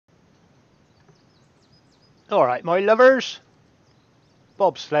Alright, my lovers.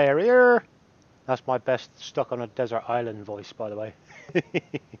 Slayer here. That's my best stuck on a desert island voice, by the way.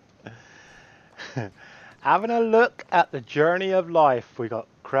 Having a look at the journey of life. We got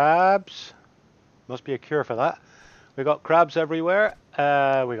crabs. Must be a cure for that. We got crabs everywhere.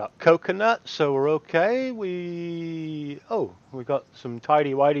 We got coconut, so we're okay. We got some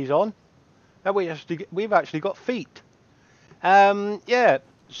tidy whities on. And we've actually got feet. Yeah,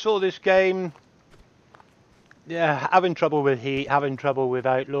 saw this game. Yeah, having trouble with heat, having trouble with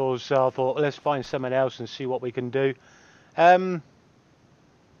outlaws, so I thought let's find someone else and see what we can do. It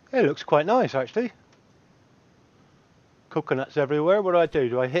looks quite nice actually. Coconuts everywhere. What do?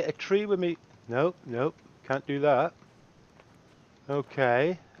 Do I hit a tree with me? Nope, can't do that.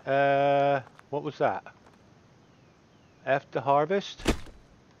 Okay, what was that? F to harvest.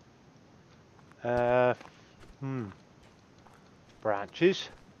 Branches.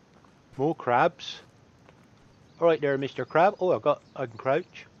 More crabs. Alright there, Mr. Crab. Oh, I can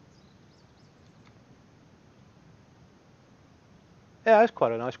crouch. Yeah, that's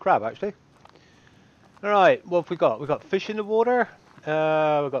quite a nice crab, actually. Alright, what have we got? We've got fish in the water.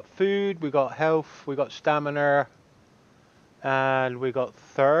 We've got food, we've got health, we've got stamina. And we got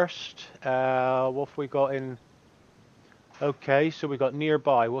thirst. What have we got in... Okay, so we got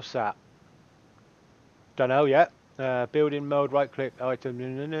nearby. What's that? Don't know yet. Building mode, right click, item,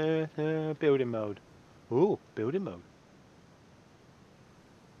 building mode. Ooh, building mode.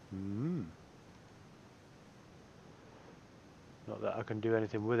 Not that I can do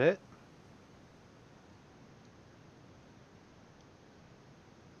anything with it.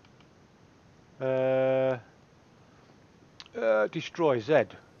 Destroy Z.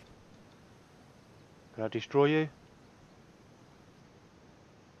 Can I destroy you?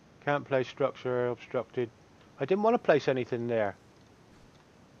 Can't place structure, obstructed. I didn't want to place anything there.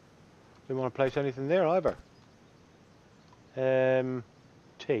 Didn't want to place anything there either.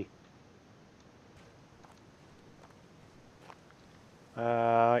 T.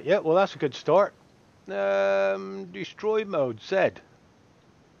 Yeah, well that's a good start. Destroy mode, Z.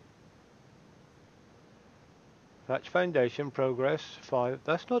 Thatch foundation, progress, 5.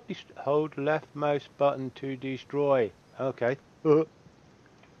 That's not hold left mouse button to destroy. Okay. Boom.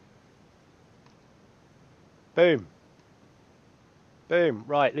 Boom.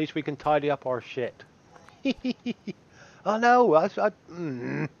 Right, at least we can tidy up our shit. Oh no,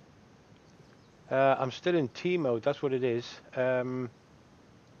 I'm still in T mode, that's what it is. Get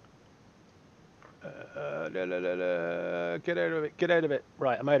out of it, get out of it.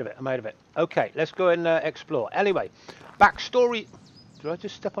 Right, I'm out of it. Okay, let's go and explore. Anyway, backstory. Did I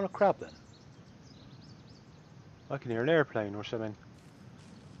just step on a crab then? I can hear an airplane or something.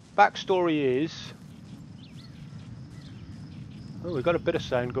 Backstory is... Oh, we've got a bit of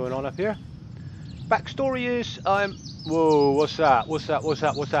sound going on up here. Backstory is I'm... Whoa, what's that? What's that?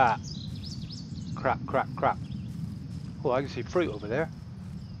 Crap. Oh, I can see fruit over there.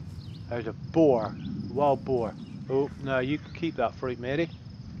 There's a boar. Wild boar. Oh, no, you can keep that fruit, matey.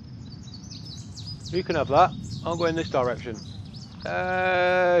 You can have that. I'll go in this direction.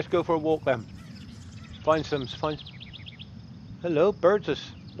 Let's go for a walk then. Find... Hello, birds.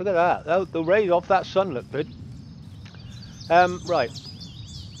 Look at that. The rays off that sun look good. Right.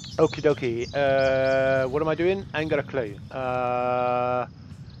 Okie dokie. What am I doing? I ain't got a clue.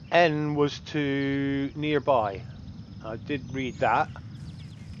 N was to nearby. I did read that.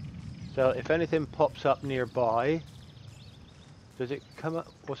 So if anything pops up nearby, does it come up?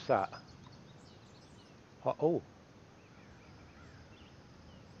 What's that? Oh.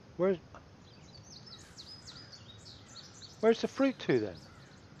 Where's the fruit to then?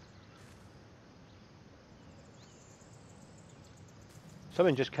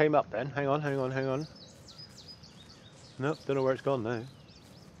 Something just came up then. Hang on. Nope, don't know where it's gone now.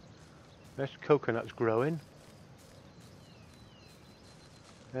 There's coconuts growing.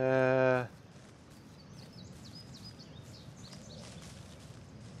 Yeah,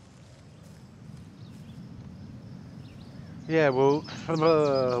 well,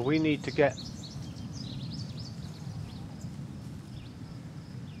 we need to get...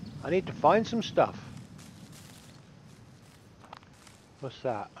 I need to find some stuff. What's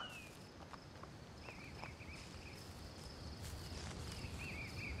that?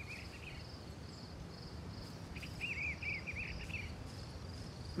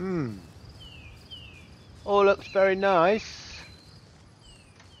 All looks very nice.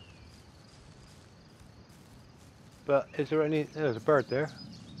 But is there any... There's a bird there.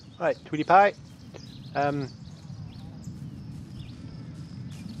 Right, Tweety Pie.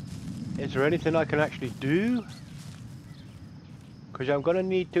 Is there anything I can actually do? Because I'm going to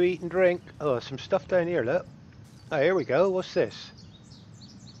need to eat and drink. Oh, some stuff down here, look. Oh, here we go. What's this?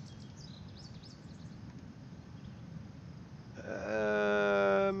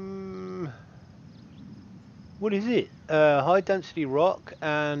 What is it? High density rock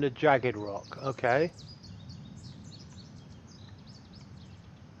and a jagged rock. Okay.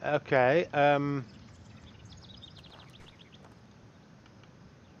 Okay. There's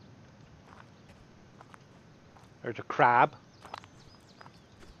a crab.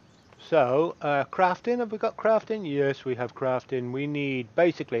 So, crafting. Have we got crafting? Yes, we have crafting. We need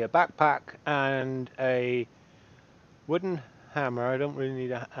basically a backpack and a wooden hammer. I don't really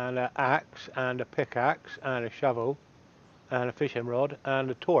need and an axe and a pickaxe and a shovel and a fishing rod and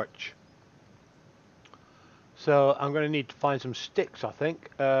a torch. So I'm going to need to find some sticks, I think.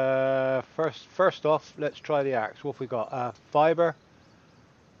 First off, let's try the axe. What have we got? Fiber,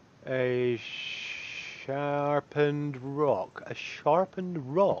 a sharpened rock. A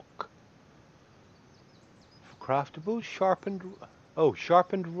sharpened rock. Craftable, sharpened. Oh,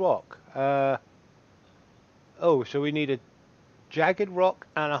 sharpened rock. Oh, so we need a jagged rock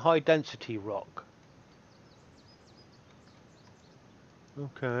and a high density rock.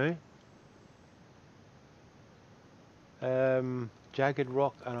 Okay. Jagged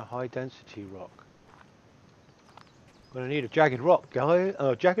rock and a high density rock. I'm gonna need a jagged rock, guy.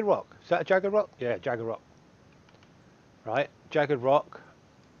 Oh, jagged rock. Is that a jagged rock? Yeah, jagged rock. Right, jagged rock.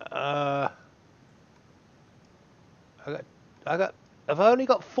 I've only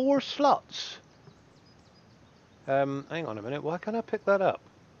got 4 slots. Hang on a minute. Why can't I pick that up?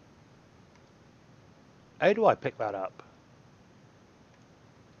 How do I pick that up?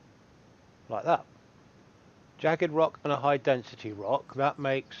 Like that. Jagged rock and a high density rock. That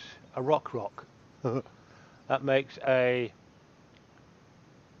makes a rock. That makes a...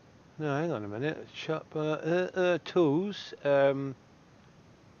 No, hang on a minute. Tools.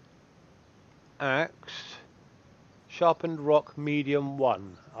 Axe. Sharpened rock medium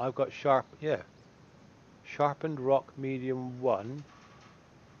 1. I've got sharpened rock medium 1.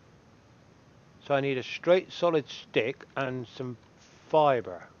 So I need a straight solid stick and some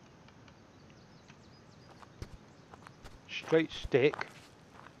fiber. Straight stick.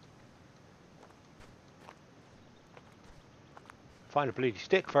 Find a bloody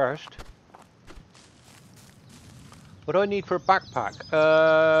stick first. What do I need for a backpack?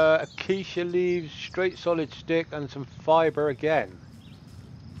 Acacia leaves, straight solid stick, and some fiber again.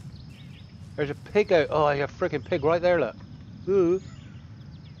 There's a pig out. Oh, I have a freaking pig right there, look. Ooh.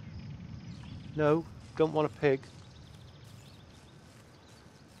 No, don't want a pig.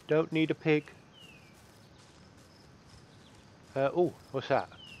 Don't need a pig. Oh, what's that?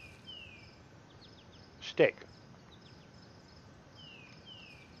 Stick.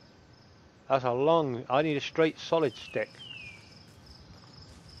 That's a long... I need a straight solid stick.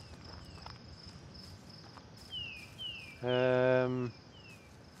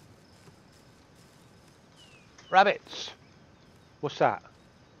 Rabbits. What's that?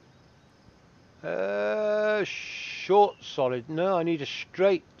 Short solid. No, I need a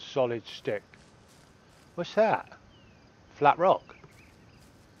straight solid stick. What's that? Flat rock.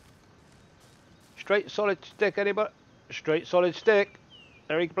 Straight solid stick, anybody? Straight solid stick.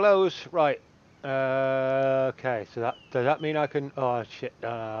 There he blows. Right. Okay, so that does that mean I can... Oh, shit.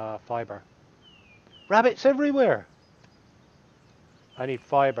 Fiber. Rabbits everywhere. I need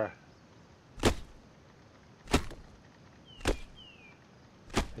fiber.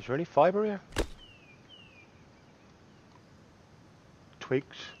 Is there any fiber here?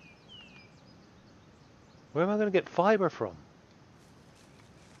 Twigs. Where am I going to get fiber from?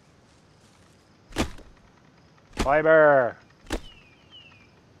 Fiber!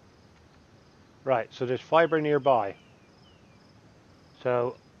 Right, so there's fiber nearby.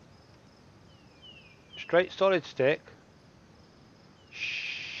 So, straight solid stick,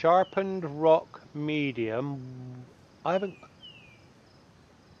 sharpened rock medium. I haven't...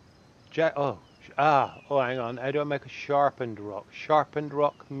 oh, hang on. How do I make a sharpened rock? Sharpened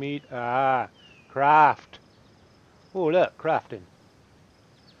rock craft. Oh, look, crafting.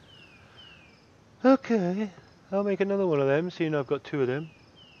 Okay, I'll make another one of them, seeing I've got 2 of them.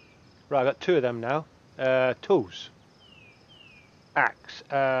 Right, I've got 2 of them now. Tools. Axe.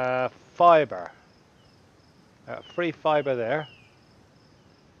 Fiber. 3 fiber there.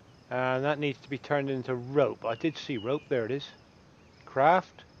 And that needs to be turned into rope. I did see rope. There it is.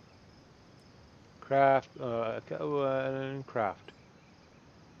 Craft. Craft. Craft.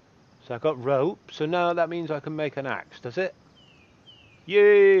 So I've got rope. So now that means I can make an axe, does it?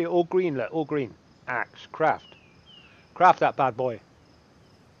 Yay! All green, look. All green. Axe. Craft. Craft that bad boy.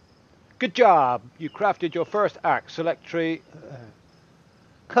 Good job! You crafted your first axe. Select tree.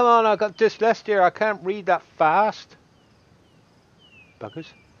 come on, I got dyslexia. I can't read that fast. Buggers.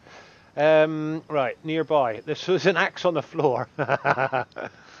 Right, nearby. This was an axe on the floor.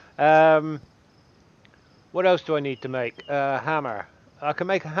 What else do I need to make? Hammer. I can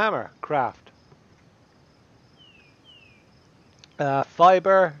make a hammer. Craft.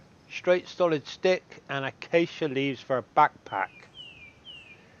 Fiber, straight solid stick, and acacia leaves for a backpack.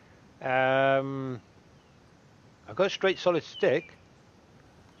 I've got a straight solid stick,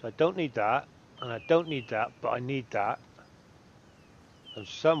 so I don't need that, and I don't need that, but I need that. And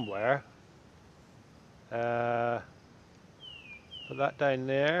somewhere, put that down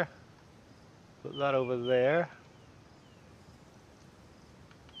there, put that over there.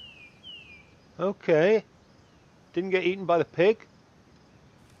 Okay, didn't get eaten by the pig.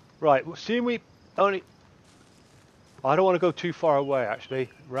 Right, well, seeing we only... I don't want to go too far away, actually.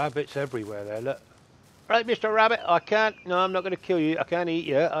 Rabbits everywhere there, look. Right, Mr. Rabbit, I can't... No, I'm not going to kill you. I can't eat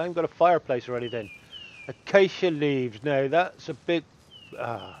you. I haven't got a fireplace or anything. Acacia leaves. No, that's a big...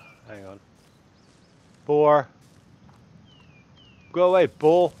 hang on. Boar. Go away,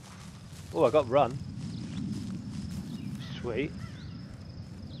 bull. Oh, I got run. Sweet.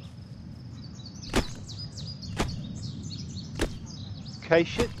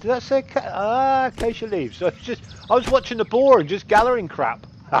 Acacia? Did that say acacia leaves? So it's just... I was watching the boar and just gathering crap.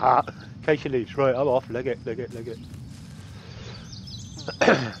 Acacia leaves. Right, I'm off. Leg it.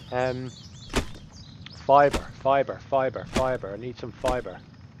 Fiber. I need some fiber.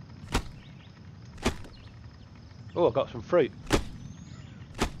 Oh, I got some fruit.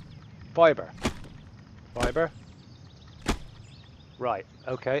 Fiber. Right,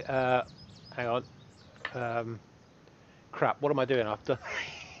 okay. Hang on. Crap, what am I doing after?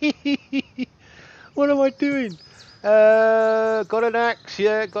 What am I doing? Got an axe,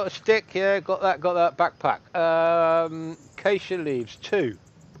 yeah, got a stick, yeah, got that backpack. Acacia leaves, 2.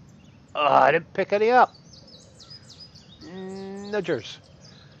 Oh, I didn't pick any up. Nudgers.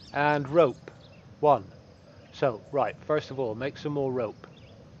 And rope, 1. So, right, first of all, make some more rope.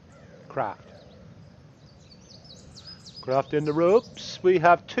 Craft. Crafting the ropes. We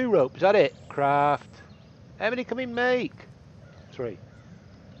have 2 ropes, is that it? Craft. How many can we make? 3.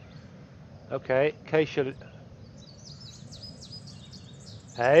 Okay, acacia.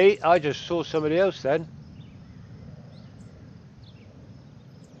 Hey, I just saw somebody else then.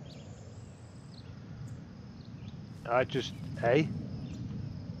 Hey.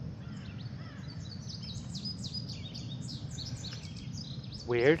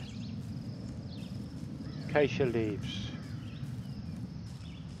 Weird. Acacia leaves.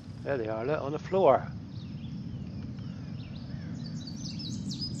 There they are, look, on the floor.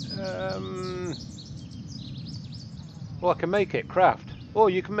 Oh, I can make it, craft. Oh,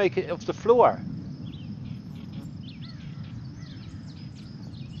 you can make it off the floor.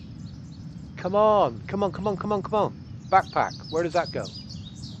 Come on. Backpack, where does that go?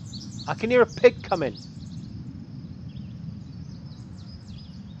 I can hear a pig coming.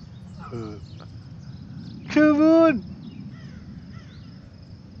 Come on.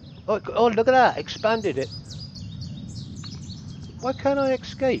 Oh, look at that, expanded it. Why can't I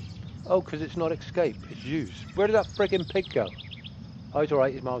escape? Oh, because it's not escape, it's use. Where did that friggin' pig go? Oh, he's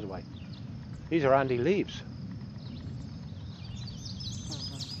alright, he's miles away. These are handy leaves.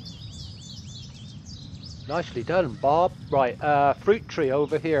 Nicely done, Bob. Right, fruit tree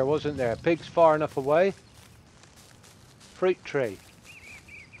over here, wasn't there? Pig's far enough away. Fruit tree.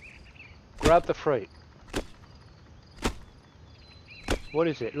 Grab the fruit. What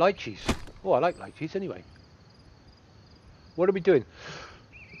is it? Lychees. Oh, I like lychees anyway. What are we doing?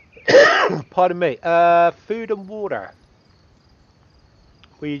 Pardon me. Food and water.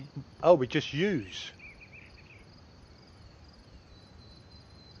 We just use.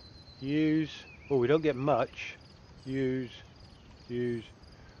 Oh, we don't get much. Use.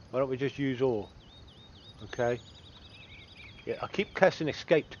 Why don't we just use all? Okay. Yeah, I keep pressing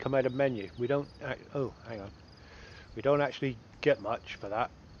escape to come out of menu. We don't. Oh, hang on. We don't actually get much for that.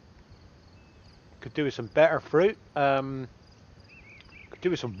 Could do with some better fruit. Could do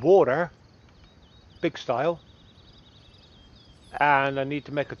with some water. Big style. And I need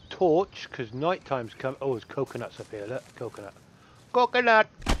to make a torch because night time's come. Oh, there's coconuts up here. Look, coconut.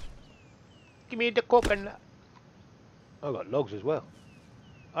 Give me the coconut. I've got logs as well.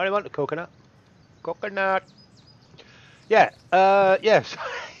 I only want the coconut. Yeah. Yes.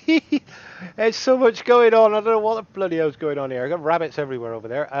 There's so much going on. I don't know what the bloody hell's going on here. I've got rabbits everywhere over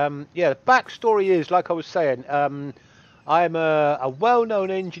there. Yeah. The backstory is, like I was saying, I'm a well-known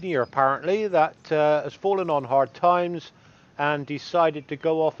engineer apparently that has fallen on hard times and decided to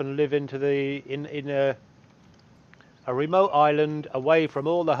go off and live into the A remote island away from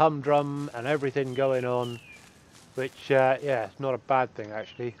all the humdrum and everything going on, which, yeah, it's not a bad thing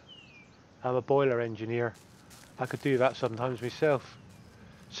actually. I'm a boiler engineer. I could do that sometimes myself.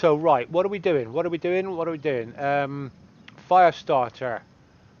 So, right, what are we doing? What are we doing? What are we doing? Fire starter.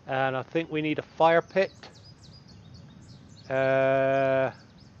 And I think we need a fire pit. Fire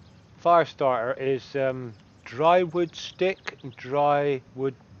starter is dry wood stick and dry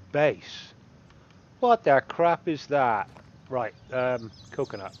wood base. What the crap is that? Right,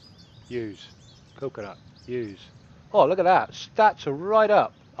 coconut. Use. Coconut. Use. Oh, look at that. Stats are right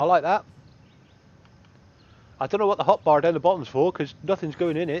up. I like that. I don't know what the hotbar down the bottom's for, because nothing's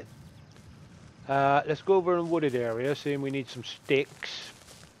going in it. Let's go over in wooded area, seeing we need some sticks.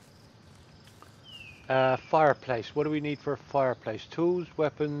 Fireplace. What do we need for a fireplace? Tools,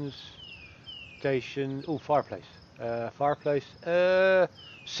 weapons, station. Oh, fireplace. Fireplace.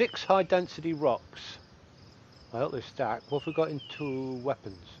 6 high density rocks. Well, they're stacked. What have we got into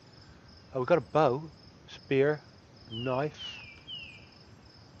weapons? Oh, we've got a bow, spear, knife.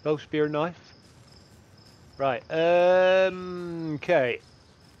 Bow, spear, knife. Right. Okay.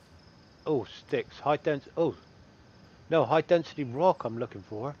 Oh, sticks. High density. Oh, no, high density rock I'm looking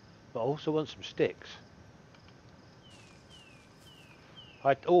for, but I also want some sticks.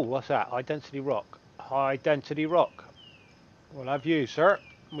 Oh, what's that? High density rock. High density rock. We'll have you, sir.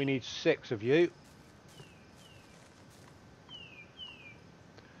 We need 6 of you.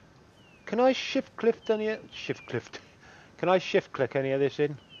 Can I shift click any of Can I shift click any of this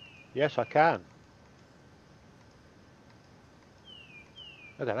in? Yes, I can.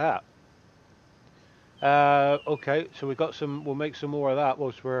 Look at that. Okay, so we got some. We'll make some more of that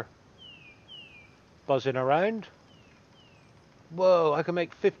whilst we're buzzing around. Whoa! I can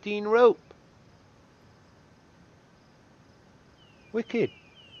make 15 rope. Wicked.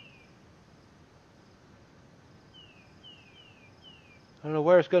 I don't know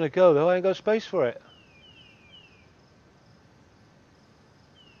where it's going to go though. I ain't got space for it.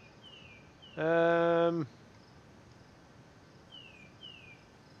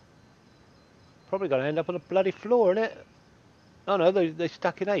 Probably going to end up on the bloody floor, innit? Oh no, they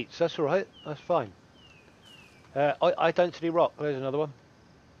stack in 8s. That's all right. That's fine. Identity rock. There's another one.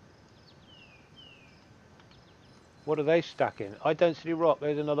 What are they stacking? Identity rock.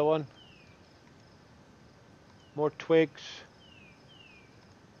 There's another one. More twigs.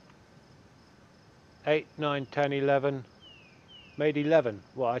 8, 9, 10, 11. Made 11.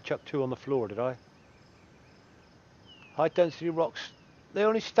 Well, I chucked 2 on the floor, did I? High density rocks. They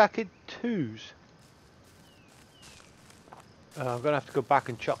only stack in 2s. I'm going to have to go back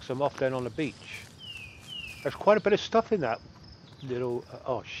and chuck some off then on the beach. There's quite a bit of stuff in that little...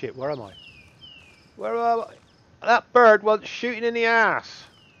 oh shit, where am I? Where am I? That bird was shooting in the ass.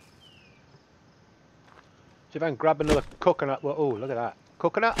 See if I can grab another coconut. Well, oh, look at that.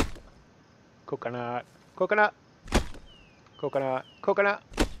 Coconut. Coconut. Coconut. Coconut. Coconut.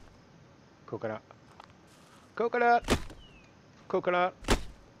 Coconut. Coconut. Coconut.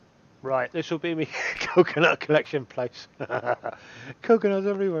 Right, this will be me coconut collection place. Coconuts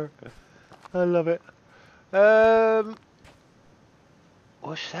everywhere. I love it.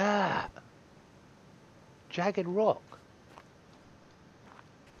 What's that? Jagged rock.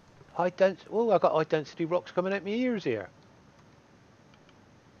 High density. Oh, I got high density rocks coming out my ears here.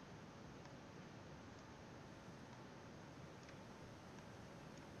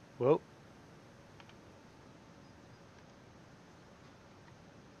 Whoa.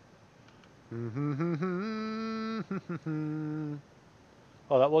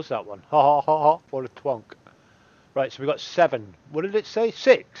 Oh, that was that one. Ha ha ha ha. What a twonk. Right, so we got 7. What did it say?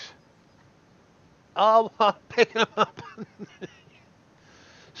 6. Oh, I'm picking them up.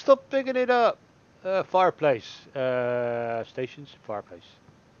 Stop picking it up. Fireplace. Stations. Fireplace.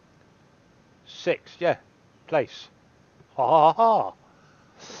 6. Yeah. Place. Ha ha ha.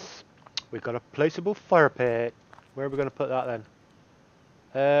 We've got a placeable fire pit. Where are we going to put that then?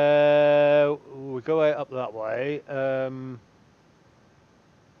 We go out up that way.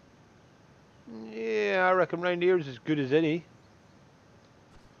 Yeah, I reckon round here is as good as any.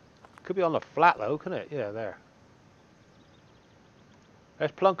 Could be on the flat though, couldn't it? Yeah, there.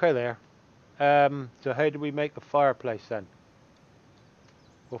 There's Plunker there. So how do we make the fireplace then?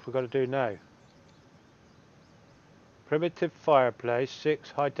 What have we got to do now? Primitive fireplace,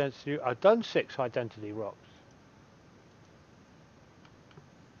 6 high density. I've done 6 high density rocks.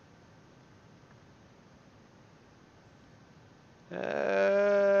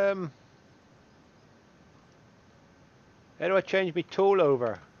 How do I change my tool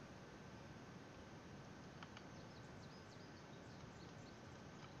over?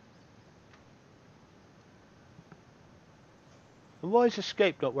 Why is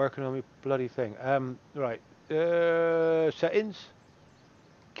escape not working on me bloody thing? Right. Settings.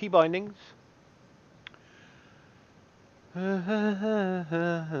 Key bindings. Throw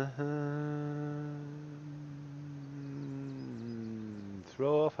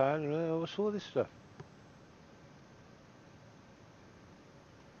off hand. What's all this stuff?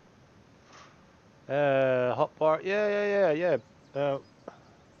 Hotbar. Yeah.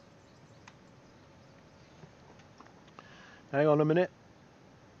 Hang on a minute.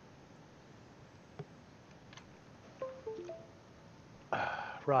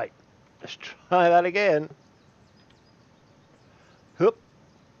 Right. Let's try that again. Hoop.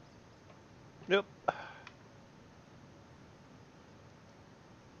 Nope.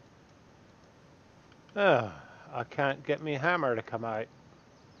 Oh, I can't get me hammer to come out.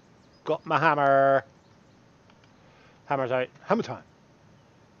 Got my hammer. Hammer's out. Hammer time.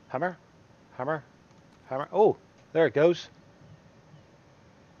 Hammer. Hammer. Hammer. Oh, there it goes.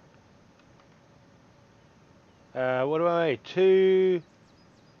 What do I make? Two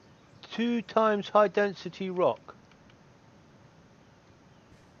times high density rock.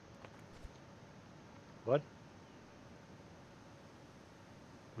 What?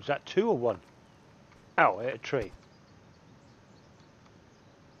 Was that 2 or 1? Ow, I hit a tree.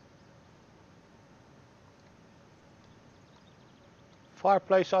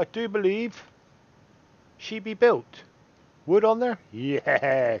 Fireplace, I do believe she be built. Wood on there?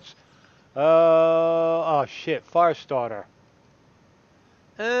 Yes. Oh shit, fire starter.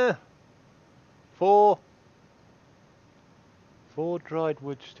 4 dried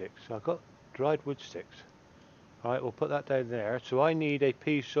wood sticks. I got dried wood sticks. Alright, we'll put that down there. So I need a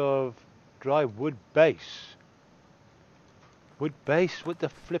piece of dry wood base. Wood base? What the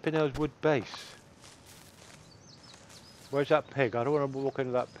flipping hell is wood base? Where's that pig? I don't want to walk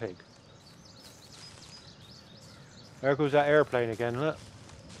into that pig. There goes that airplane again, look.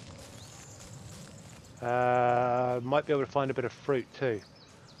 Might be able to find a bit of fruit too.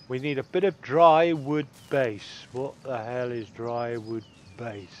 We need a bit of dry wood base. What the hell is dry wood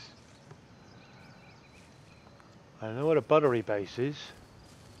base? I know what a buttery base is.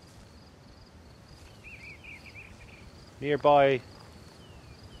 Nearby.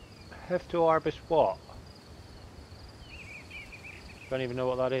 Have to harvest what? Don't even know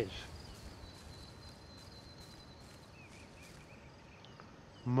what that is.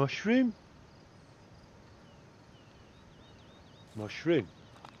 Mushroom? Mushroom.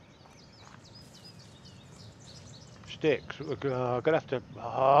 Sticks. I'm gonna have to.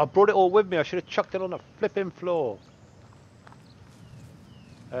 I brought it all with me. I should have chucked it on the flipping floor.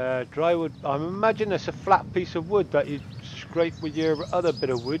 Dry wood. I imagine it's a flat piece of wood that you scrape with your other bit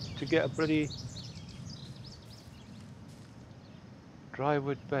of wood to get a bloody dry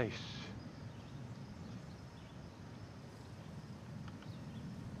wood base.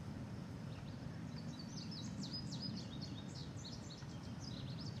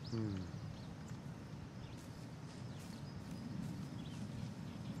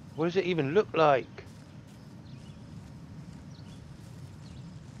 What does it even look like?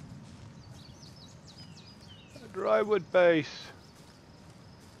 A dry wood base.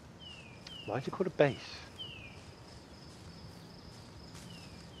 Why is it called a base?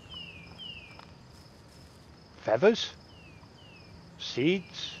 Feathers?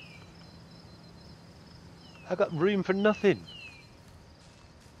 Seeds? I got room for nothing.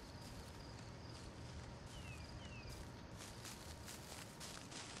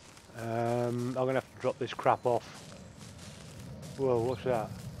 I'm gonna have to drop this crap off. Whoa, what's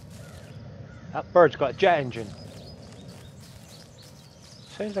that? That bird's got a jet engine.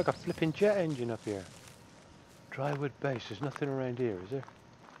 Sounds like a flipping jet engine up here. Dry wood base, there's nothing around here, is there?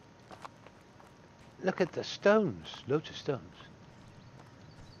 Look at the stones, loads of stones.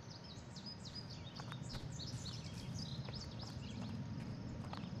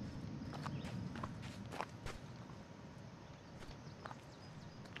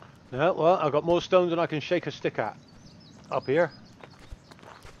 No, well, I've got more stones than I can shake a stick at. Up here.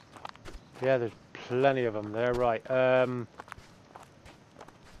 Yeah, there's plenty of them there, right.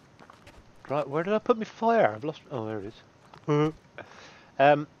 Right, where did I put my fire? I've lost... Oh, there it is.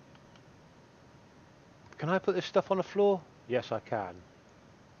 Can I put this stuff on the floor? Yes, I can.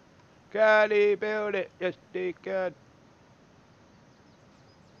 Can he build it? Yes, he can.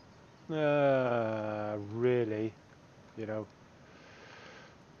 Really? You know...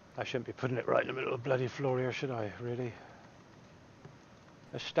 I shouldn't be putting it right in the middle of the bloody floor here, should I? Really?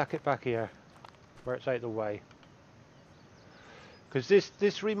 Let's stack it back here, where it's out of the way. Because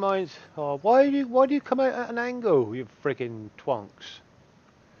this reminds... Oh, why do you come out at an angle, you freaking twonks?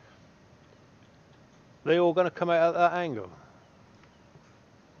 They all going to come out at that angle?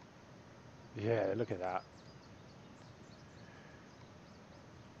 Yeah, look at that.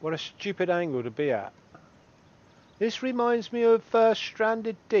 What a stupid angle to be at. This reminds me of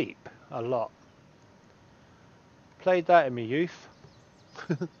Stranded Deep a lot. Played that in my youth.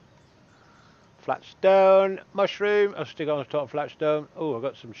 Flat stone, mushroom. I'll stick it on the top of flat stone. Oh, I've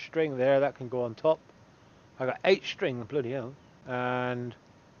got some string there that can go on top. I got 8 string, bloody hell. And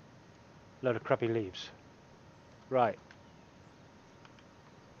a load of crappy leaves. Right.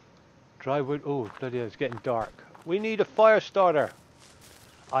 Dry wood. Oh, bloody hell, it's getting dark. We need a fire starter.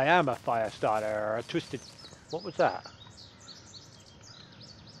 I am a fire starter. A twisted. What was that?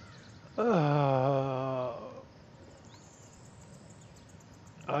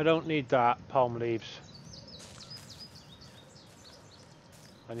 I don't need that. Palm leaves.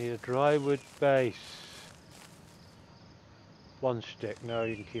 I need a dry wood base. 1 stick. No,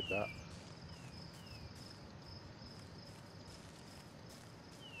 you can keep that.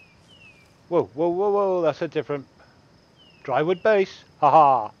 Whoa, whoa, whoa, whoa. That's a different dry wood base.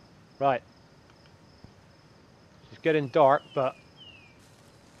 Haha. Right. It's getting dark, but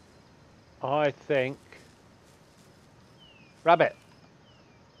I think... Rabbit.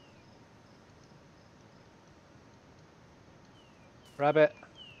 Rabbit.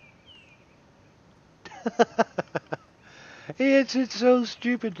 He hits it so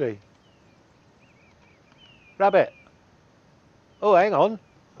stupidly. Rabbit. Oh, hang on.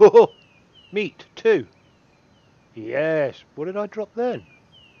 Meat, 2. Yes. What did I drop then?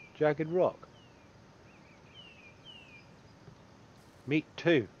 Jagged rock. Meat,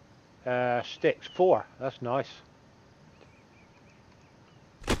 2. Sticks, 4. That's nice.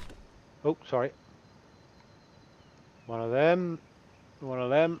 Oh, sorry. One of them. One of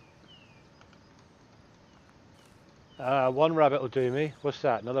them. 1 rabbit will do me. What's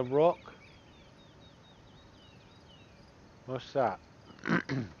that? Another rock? What's that?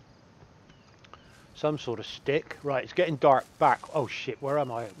 Some sort of stick. Right, it's getting dark. Back. Oh shit, where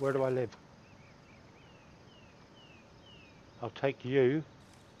am I? Where do I live? I'll take you.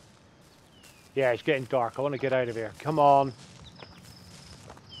 Yeah, it's getting dark. I want to get out of here. Come on.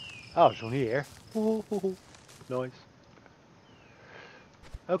 Oh, it's on here. Nice.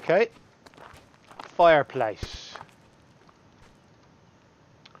 Okay. Fireplace.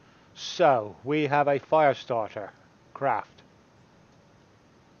 So, we have a fire starter. Craft.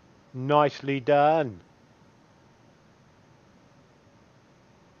 Nicely done.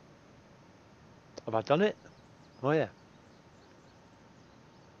 Have I done it? Oh yeah.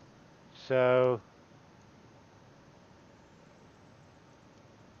 So...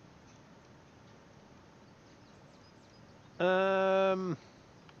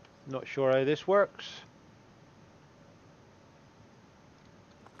 not sure how this works.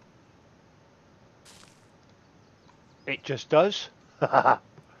 It just does.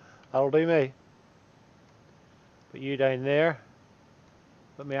 That'll do me. Put you down there.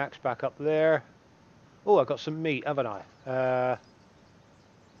 Put my axe back up there. Oh, I've got some meat, haven't I?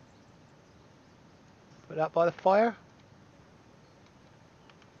 Put that by the fire.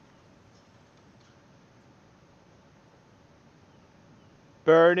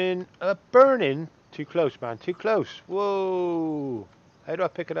 Burning. Burning? Too close, man. Too close. Whoa. How do I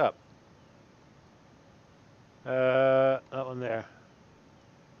pick it up? That one there.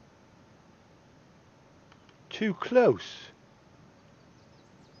 Too close.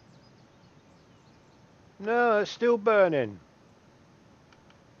 No, it's still burning.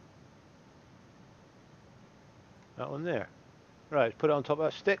 That one there. Right, let's put it on top of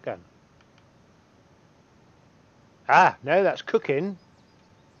that stick then. Ah, now that's cooking.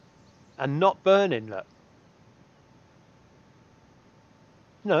 And not burning, look.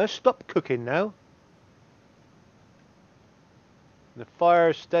 No, stop cooking now. The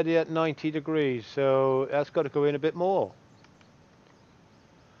fire's steady at 90 degrees, so that's got to go in a bit more.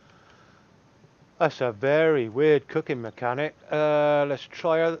 That's a very weird cooking mechanic. Let's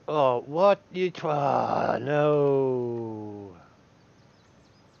try... Oh, what? You try... no.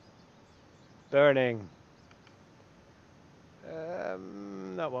 Burning.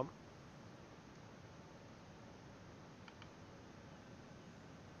 That one.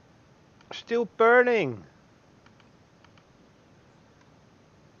 Still burning.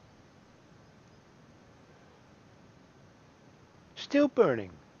 Still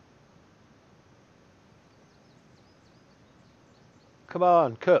burning. Come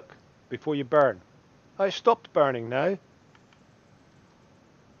on, cook before you burn. I stopped burning now.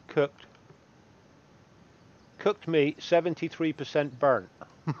 Cooked. Cooked meat, 73% burnt.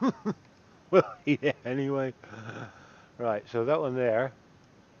 Well, yeah, anyway. Right, so that one there.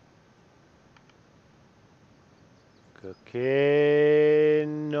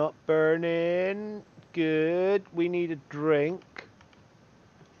 Cooking, not burning. burning. Good. We need a drink.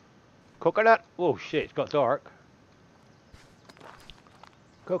 Coconut. Oh shit, it's got dark.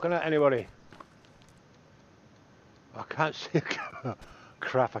 Coconut, anybody? I can't see.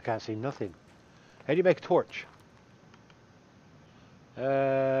 Crap, I can't see nothing. How do you make a torch?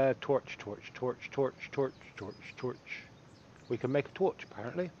 Torch. We can make a torch,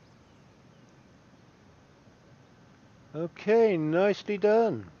 apparently. Okay, nicely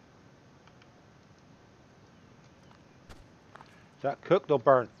done. Is that cooked or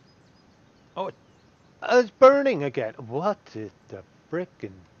burnt? Oh, it's burning again. What is the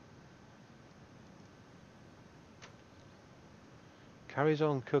frickin'? Carries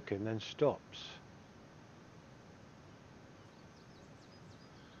on cooking, then stops.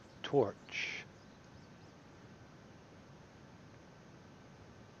 Torch.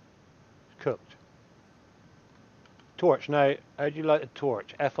 Cooked. Torch. Now, how do you light a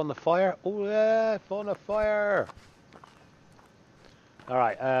torch? F on the fire? Oh, F on the fire.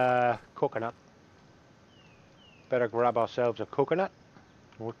 Alright, coconut. Better grab ourselves a coconut.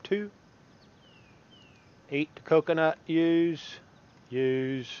 Or two. Eat the coconut. Use.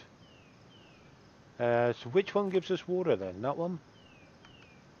 So which one gives us water then? That one?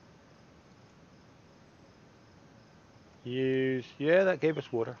 Use. Yeah, that gave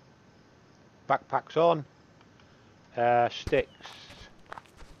us water. Backpack's on. Sticks.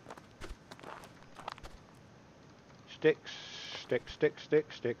 Sticks.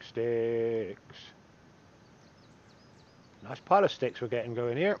 Nice pile of sticks we're getting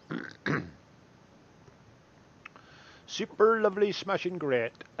going here. Super lovely, smashing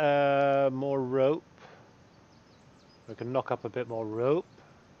great. More rope. We can knock up a bit more rope.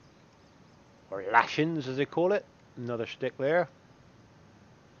 Or lashings, as they call it. Another stick there.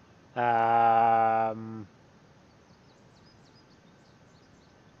 Yeah,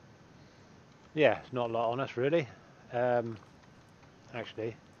 it's not a lot on us, really.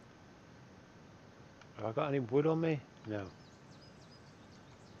 Actually, have I got any wood on me? No.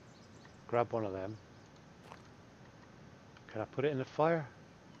 Grab one of them. Can I put it in the fire?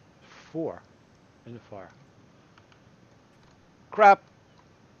 4 in the fire. Crap!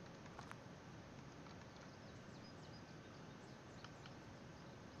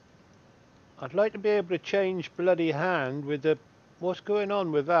 I'd like to be able to change bloody hand with the... What's going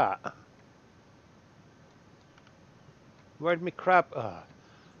on with that? Where'd me crab...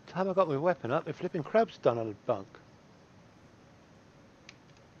 Time I got my weapon up, my flipping crab's done a bunk.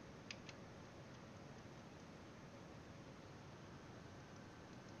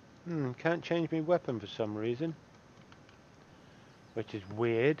 Can't change my weapon for some reason. Which is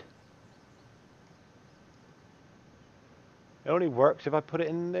weird. It only works if I put it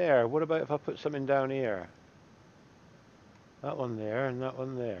in there. What about if I put something down here? That one there and that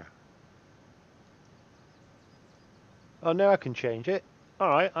one there. Oh, now I can change it.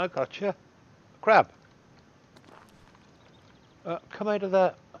 Alright, I gotcha. Crab. Come out of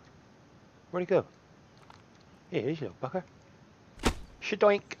that. Where'd he go? Here he is, you little bucker.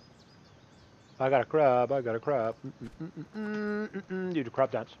 Shadoink. I got a crab. Do the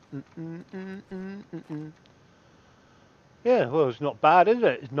crab dance. Yeah, well, it's not bad, is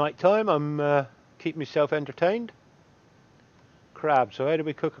it? It's night time. I'm keeping myself entertained. Crab. So how do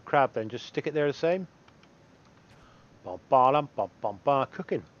we cook a crab then? Just stick it there the same?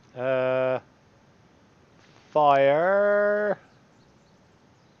 Cooking. Fire.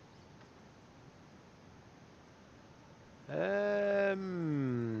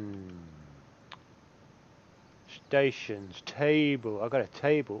 Stations. Table. I got a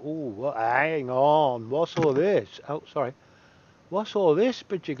table. Oh, hang on. What's all this? Oh, sorry. What's all this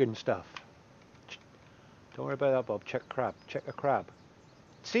bajigging stuff? Don't worry about that, Bob. Check crab. Check a crab.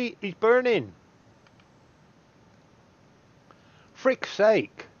 See, he's burning. Frick's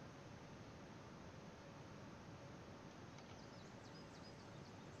sake.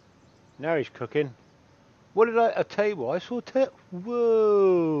 Now he's cooking. What did a table? I saw a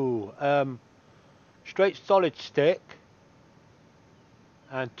whoa. Straight solid stick.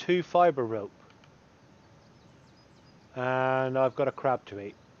 And 2 fibre rope. And I've got a crab to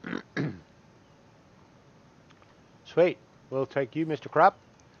eat. Sweet. We'll take you, Mr. Crab.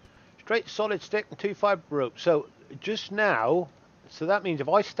 Straight solid stick and 2 fibre rope. So just now, so that means if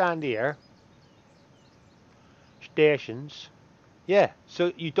I stand here, stations, yeah,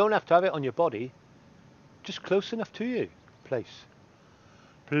 so you don't have to have it on your body, just close enough to you. Place.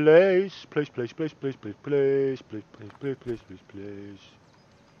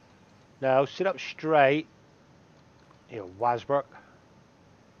 Now sit up straight. You Wasbrook.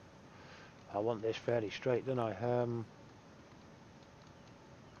 I want this fairly straight, don't I?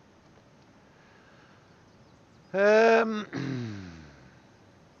 Um,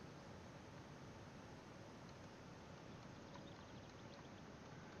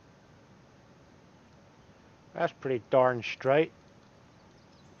 that's pretty darn straight.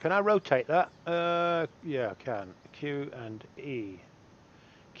 Can I rotate that? Yeah, I can. Q and E.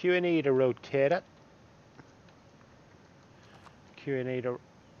 Q and E to rotate it. Q and E to...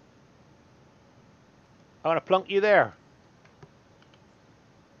 I want to plunk you there.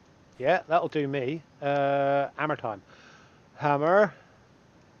 Yeah, that'll do me. Hammer time. Hammer.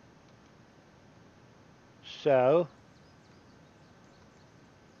 So.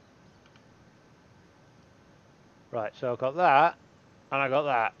 Right, so I've got that. And I got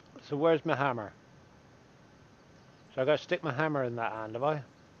that. So where's my hammer? So I've got to stick my hammer in that hand, have I?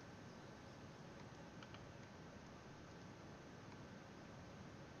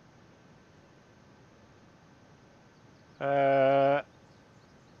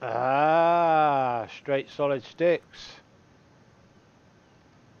 Straight solid sticks.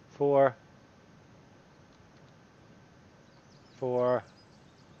 4. 4.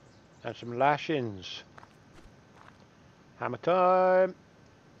 And some lashings. Hammer time.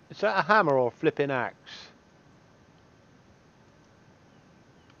 Is that a hammer or flipping axe?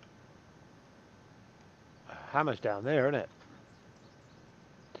 Hammer's down there, isn't it?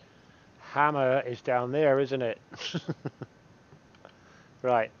 Hammer is down there, isn't it?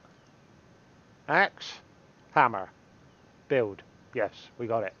 Right. Axe. Hammer. Build. Yes, we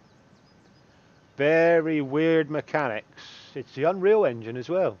got it. Very weird mechanics. It's the Unreal Engine as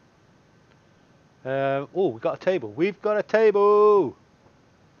well. Oh, we've got a table. We've got a table!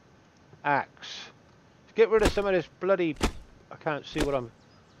 Axe. Let's get rid of some of this bloody... I can't see what I'm...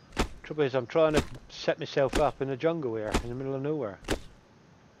 Trouble is, I'm trying to set myself up in the jungle here, in the middle of nowhere.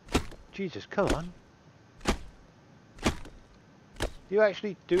 Jesus, come on. You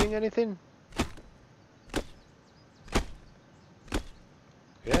actually doing anything?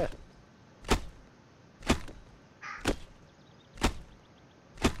 Yeah.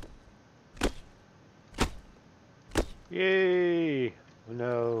 Yay!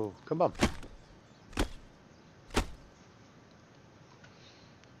 No, come on.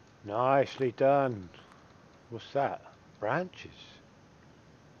 Nicely done. What's that? Branches.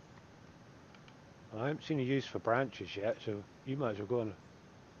 I haven't seen a use for branches yet, so you might as well go on.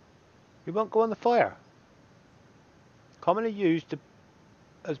 You won't go on the fire. Commonly used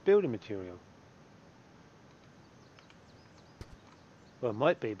as building material. Well, it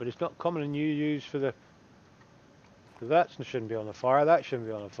might be, but it's not commonly used for the... That shouldn't be on the fire, that shouldn't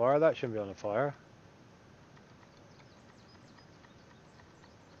be on the fire, that shouldn't be on the fire.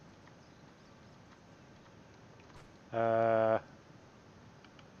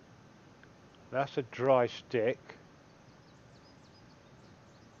 That's a dry stick.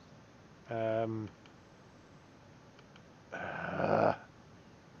 Oh,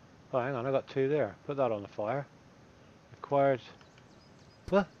 hang on, I got 2 there. Put that on the fire. Requires...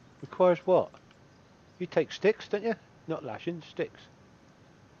 What? Requires what? You take sticks, don't you? Not lashings, sticks.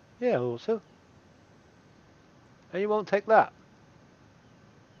 Yeah, also. And you won't take that?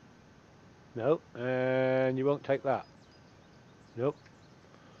 Nope. And you won't take that? Nope.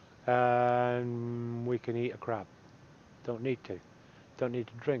 And we can eat a crab. Don't need to. Don't need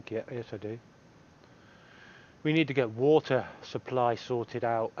to drink it. Yes, I do. We need to get water supply sorted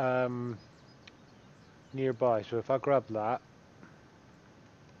out nearby. So if I grab that,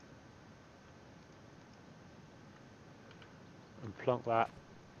 and plonk that.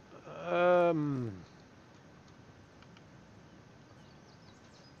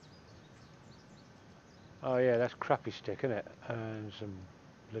 Oh yeah, that's crappy stick, isn't it? And some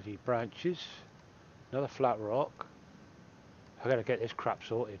bloody branches. Another flat rock. I gotta get this crap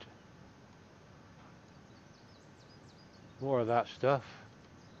sorted. More of that stuff.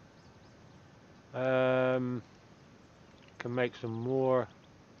 Can make some more.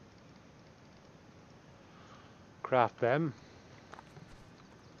 Craft them.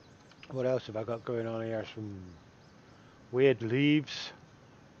 What else have I got going on here? Some weird leaves.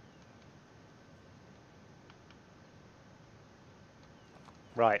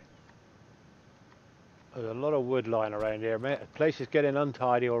 Right. There's a lot of wood lying around here, mate. The place is getting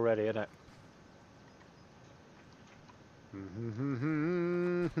untidy already, isn't it?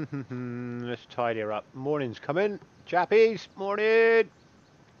 Let's tidy her up. Morning's coming. Chappies, morning!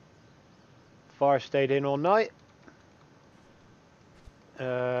 Fire stayed in all night.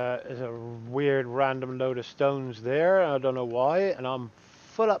 There's a weird random load of stones there. I don't know why. And I'm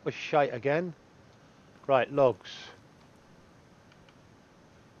full up with shite again. Right, logs.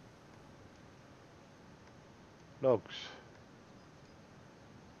 Logs.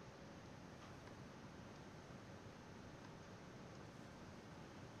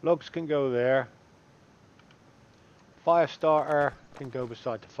 Logs can go there. Fire starter can go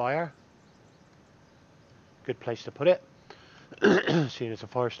beside the fire. Good place to put it. Seeing it's a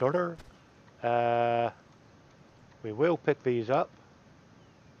fire starter. We will pick these up.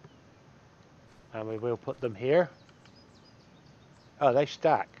 And we will put them here. Oh, they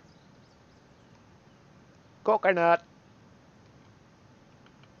stack. Coconut!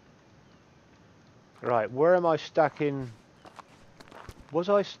 Right, where am I stacking? Was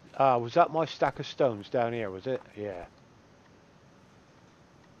that my stack of stones down here, was it? Yeah.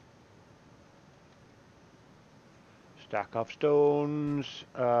 Stack of stones.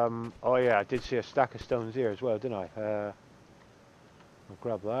 Oh yeah, I did see a stack of stones here as well, didn't I? We'll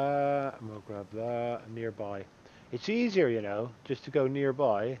grab that, and we'll grab that, nearby. It's easier, you know, just to go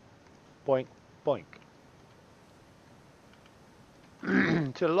nearby. Boink, boink.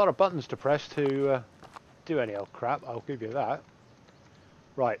 It's a lot of buttons to press to do any old crap, I'll give you that.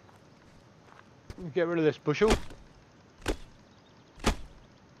 Right. Get rid of this bushel.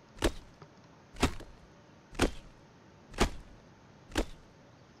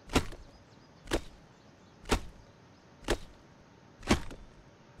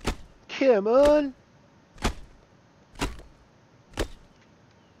 Come on!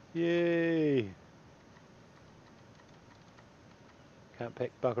 Yay! Can't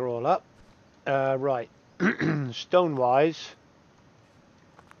pick bugger all up. Right. Stone-wise.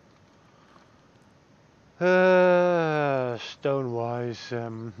 Stone-wise.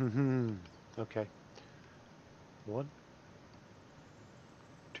 Okay. 1,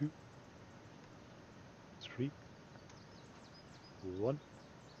 2, 3, 1.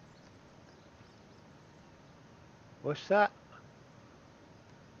 What's that?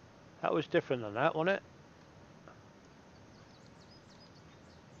 That was different than that, wasn't it?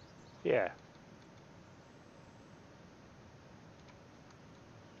 Yeah.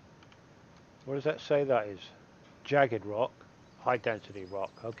 What does that say that is? Jagged rock. High density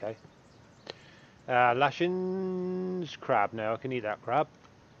rock. Okay. Lashings. Crab now. I can eat that crab.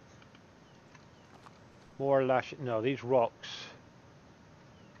 More lash. No, these rocks.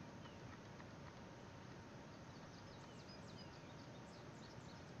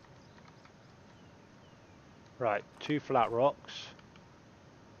 Right. 2 flat rocks.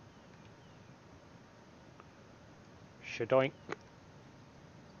 Shadoink.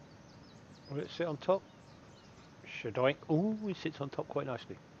 Will it sit on top? Shadoink. Ooh, it sits on top quite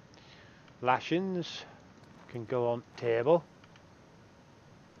nicely. Lashings can go on table.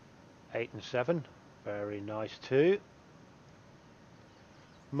 8 and 7. Very nice too.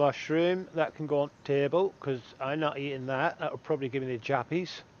 Mushroom, that can go on table because I'm not eating that. That will probably give me the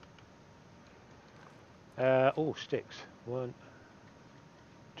jappies. Oh, sticks. 1,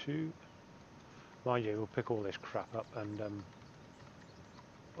 2. Mind you, we'll pick all this crap up and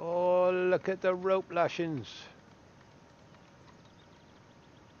oh, look at the rope lashings.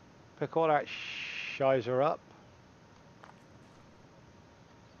 Pick all that shizer up.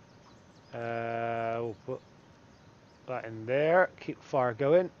 We'll put that in there. Keep fire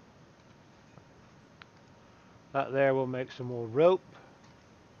going. That there will make some more rope.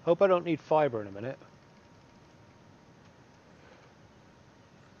 Hope I don't need fiber in a minute.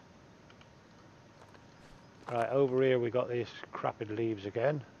 Right, over here we got these crappy leaves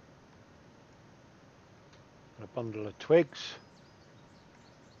again. And a bundle of twigs.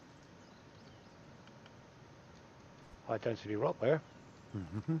 High density rock there.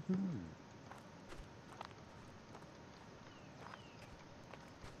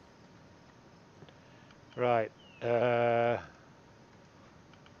 Right, better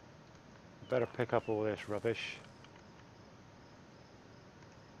pick up all this rubbish.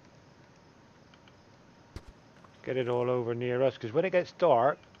 Get it all over near us, because when it gets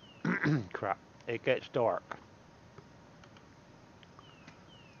dark, crap, it gets dark.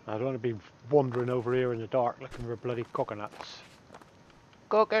 I don't want to be wandering over here in the dark looking for bloody coconuts.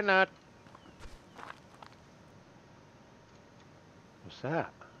 Coconut! What's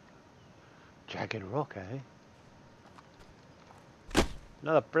that? Jagged rock, eh?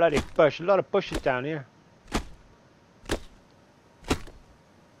 Another bloody bush. A lot of bushes down here.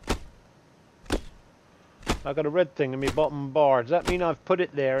 I got a red thing in my bottom bar. Does that mean I've put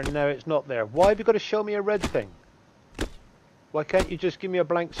it there and now it's not there? Why have you got to show me a red thing? Why can't you just give me a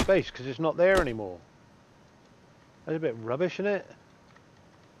blank space because it's not there anymore? That's a bit rubbish, isn't it?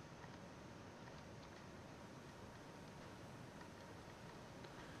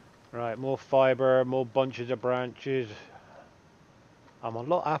 Right, more fibre, more bunches of branches. I'm a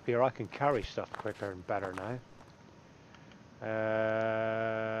lot happier. I can carry stuff quicker and better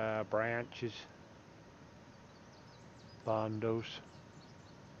now. Branches. Bandos.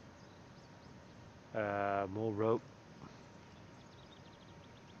 More rope.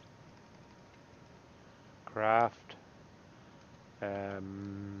 Craft.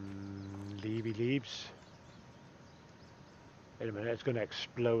 Leafy leaves. Wait a minute, it's going to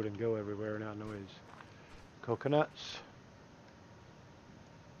explode and go everywhere now, noise. Coconuts.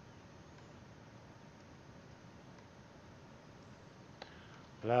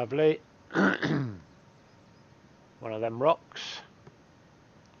 Lovely. One of them rocks.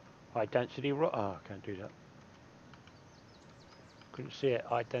 High density rock. Oh, I can't do that. Couldn't see it.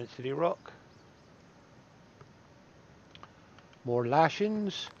 High density rock. More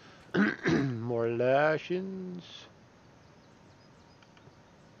lashings. More lashings.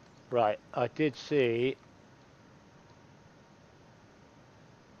 Right, I did see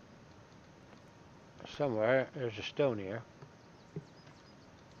somewhere there's a stone here.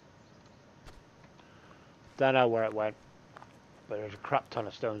 Don't know where it went, but there's a crap ton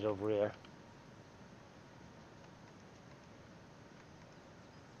of stones over here.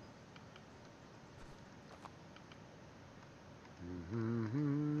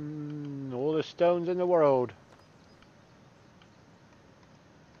 All the stones in the world.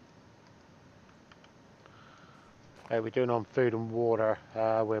 Hey, we're doing on food and water.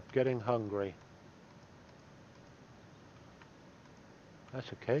 We're getting hungry.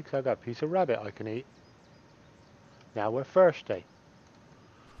 That's okay, because I got a piece of rabbit I can eat. Now we're thirsty.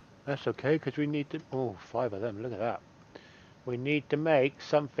 That's okay, because we need to... Oh, 5 of them, look at that. We need to make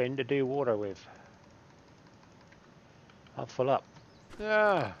something to do water with. I'll fill up.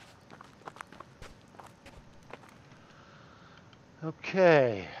 Ah.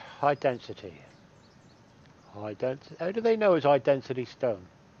 Okay, high density. High density. How do they know it's high density stone?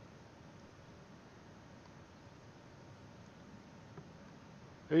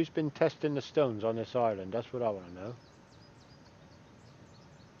 Who's been testing the stones on this island? That's what I want to know.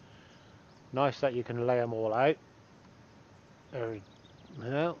 Nice that you can lay them all out.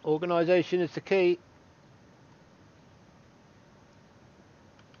 Well, organisation is the key.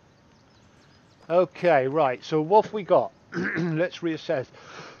 Okay, right. So what have we got? Let's reassess.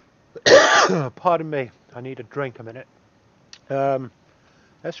 Pardon me. I need a drink a minute.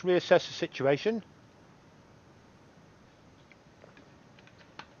 Let's reassess the situation.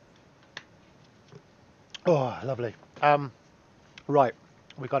 Oh, lovely. Right.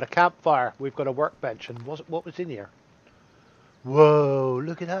 We've got a campfire. We've got a workbench. And what was in here? Whoa,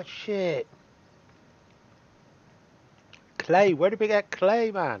 look at that shit. Clay. Where did we get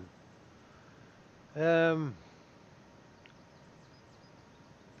clay, man?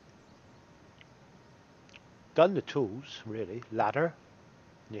 Done the tools, really. Ladder.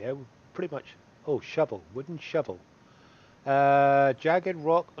 Yeah, pretty much. Oh, shovel. Wooden shovel. Jagged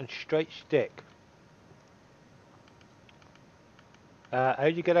rock and straight stick.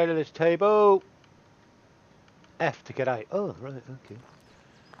 How'd you get out of this table? F to get out. Oh, right, okay.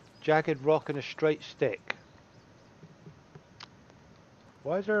 Jagged rock and a straight stick.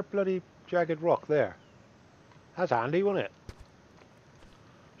 Why is there a bloody jagged rock there? That's handy, wasn't it?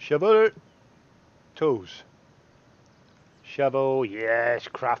 Shovel. Tools. Shovel, yes,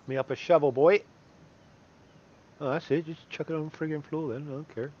 craft me up a shovel, boy. Oh, that's it, just chuck it on the friggin' floor then, I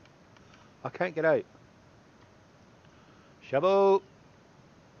don't care. I can't get out. Shovel.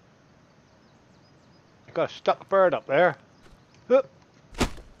 I got a stuck bird up there. Oop.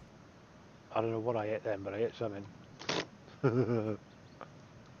 I don't know what I hit then, but I hit something.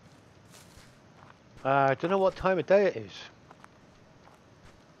 I don't know what time of day it is.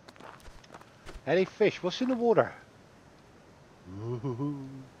 Any fish? What's in the water? Ooh.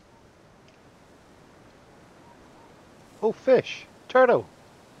 Oh, fish. Turtle.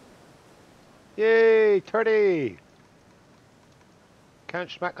 Yay, turtle. Can't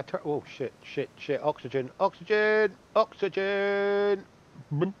smack a turtle. Oh, shit, shit, shit. Oxygen, oxygen, oxygen.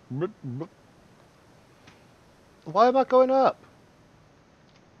 Why am I going up?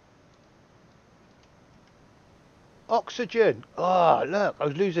 Oxygen. Oh, look. I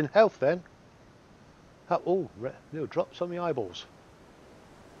was losing health then. Oh, little drops on my eyeballs.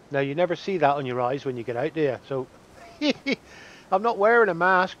 Now, you never see that on your eyes when you get out, do you? So, I'm not wearing a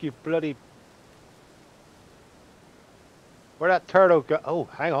mask, you bloody... Where'd that turtle go? Oh,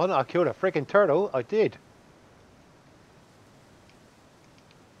 hang on, I killed a freaking turtle. I did.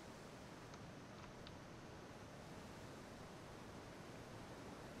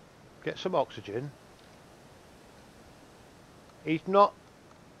 Get some oxygen. He's not...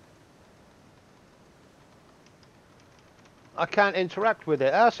 I can't interact with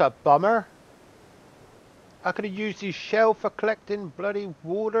it. That's a bummer. I could have used his shell for collecting bloody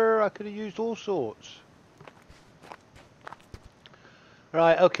water. I could have used all sorts.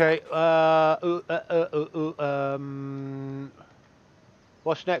 Right, okay.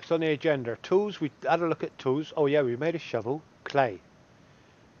 What's next on the agenda? Tools. We had a look at tools. Oh yeah, we made a shovel. Clay.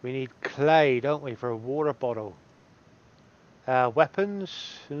 We need clay, don't we, for a water bottle?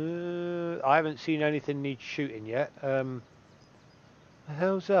 Weapons. I haven't seen anything need shooting yet. The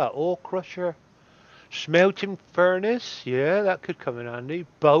hell's that? Ore crusher. Smelting furnace. Yeah, that could come in handy.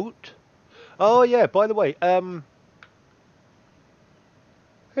 Boat. Oh yeah. By the way,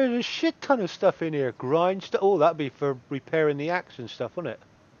 there's a shit ton of stuff in here. Grind stuff. Oh, that'd be for repairing the axe and stuff, wouldn't it?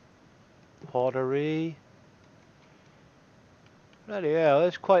 Pottery. Bloody hell,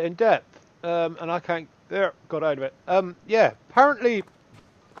 that's quite in depth. And I can't. There, got out of it. Yeah. Apparently,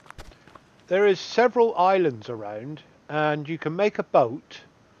 there is several islands around, and you can make a boat.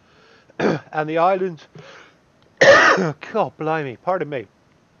 And the islands. God, blimey. Pardon me.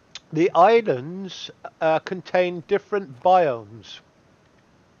 The islands contain different biomes.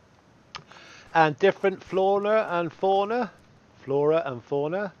 And different flora and fauna.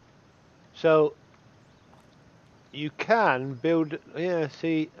 So you can build. Yeah,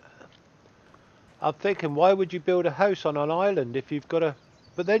 see, I'm thinking, why would you build a house on an island if you've got a?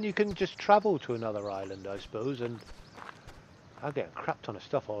 But then you can just travel to another island, I suppose, and I'll get a crap ton of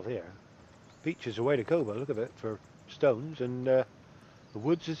stuff off here. Beach is the way to go, but look at it for stones, and the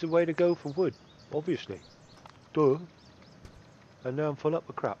woods is the way to go for wood, obviously. Duh. And now I'm full up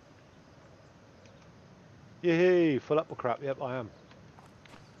with crap. Yay, full up with crap. Yep, I am.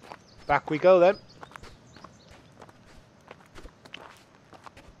 Back we go then.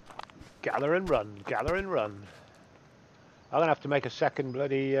 Gather and run, gather and run. I'm gonna have to make a second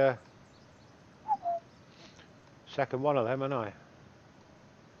bloody second one of them, aren't I?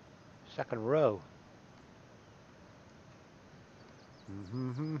 Second row.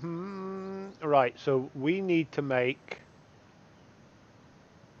 Right, so we need to make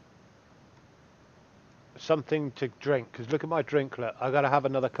something to drink, because look at my drink. Look, I gotta have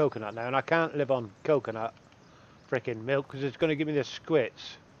another coconut now, and I can't live on coconut freaking milk because it's gonna give me the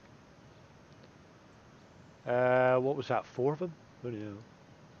squits. What was that? 4 of them? What do you know?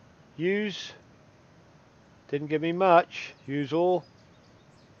 Use. Didn't give me much. Use all.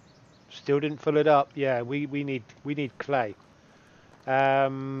 Still didn't fill it up. Yeah, we need clay.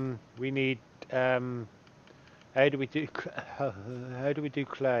 We need. How do we do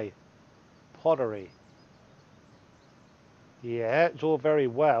clay? Pottery. Yeah, it's all very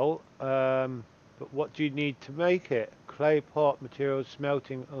well. But what do you need to make it? Clay pot, materials,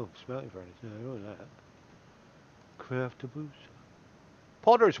 smelting. Oh, smelting furnace. No, I don't know that. Craftables.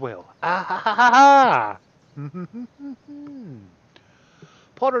 Potter's wheel. Ah ha ha ha ha!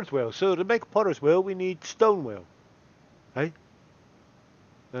 Potter's wheel. So to make a potter's wheel, we need stone wheel. Hey?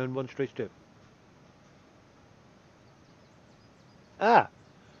 And 1 straight step. Ah!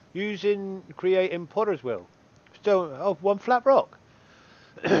 Creating potter's wheel. Stone. Oh, 1 flat rock.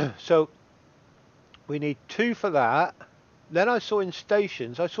 So we need 2 for that. Then I saw in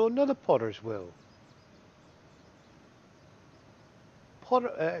stations, I saw another potter's wheel.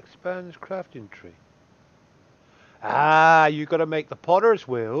 Potter expands crafting tree. Ah, you got to make the potter's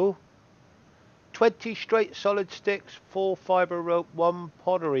wheel. 20 straight solid sticks, 4 fiber rope, 1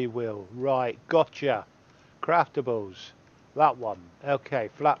 pottery wheel. Right, gotcha. Craftables. That one. Okay,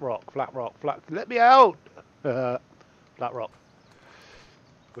 flat rock. Let me out. Flat rock.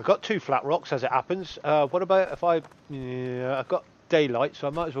 We've got 2 flat rocks as it happens. What about if I? Yeah, I've got daylight, so I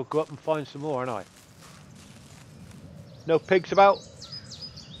might as well go up and find some more, aren't I? No pigs about.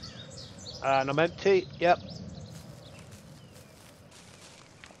 And I'm empty. Yep.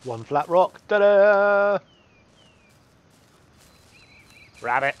 1 flat rock. Ta-da!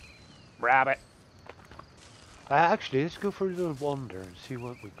 Rabbit. Actually, let's go for a little wander and see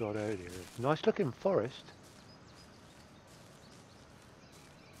what we've got out here. Nice looking forest.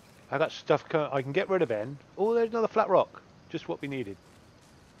 I got stuff I can get rid of then. Oh, there's another flat rock. Just what we needed.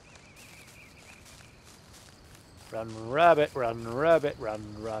 Run, rabbit, run, rabbit, run,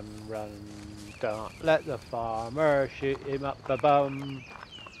 run, run. Don't let the farmer shoot him up the bum.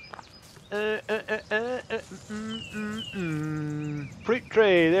 Fruit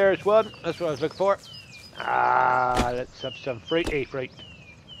tree, there's one. That's what I was looking for. Ah, let's have some fruity fruit.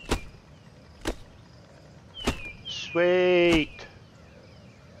 Sweet.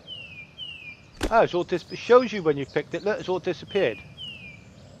 Oh, it's all it shows you when you picked it. Look, it's all disappeared.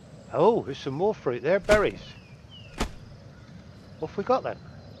 Oh, there's some more fruit there. Berries. What have we got then?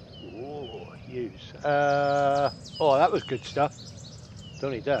 Oh, use. Oh, that was good stuff.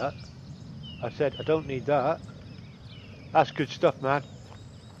 Don't need that. I said I don't need that. That's good stuff, man.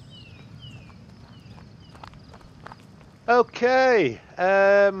 Okay.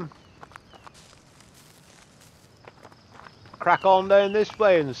 Crack on down this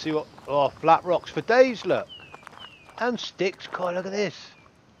way and see what... Oh, flat rocks for days, look. And sticks. God, look at this.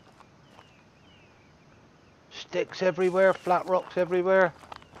 Sticks everywhere, flat rocks everywhere.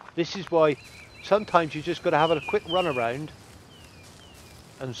 This is why sometimes you just got to have a quick run around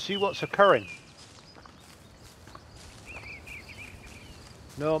and see what's occurring.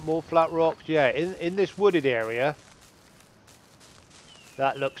 No, more flat rocks. Yeah, in this wooded area,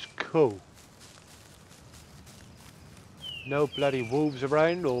 that looks cool. No bloody wolves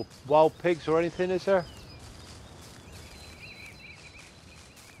around or wild pigs or anything, is there?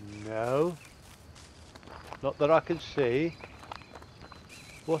 No. Not that I can see.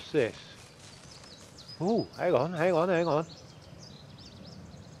 What's this? Ooh, hang on, hang on, hang on.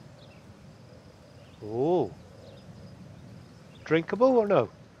 Ooh. Drinkable or no?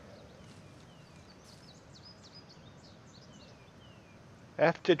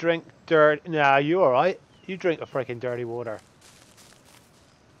 Have to drink dirt. Nah, you alright. You drink the freaking dirty water.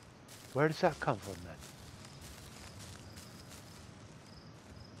 Where does that come from then?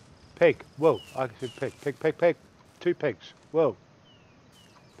 Pig. Whoa. I can see pig. Pig, pig, pig. 2 pigs. Whoa.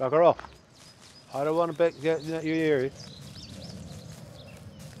 Bugger off. I don't want to get your ear.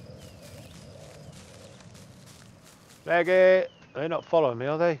 Maggie. They're not following me,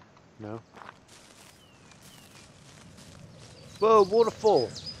 are they? No. Whoa, waterfall.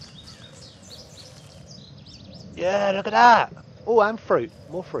 Yeah, look at that. Oh, and fruit.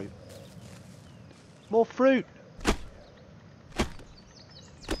 More fruit. More fruit.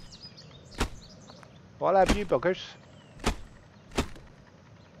 I'll have you buggers.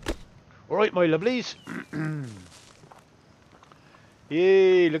 Alright, my lovelies.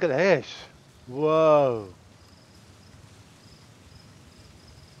 Yay, look at this. Whoa.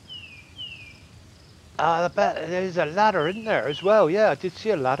 Ah, I bet there's a ladder in there as well. Yeah, I did see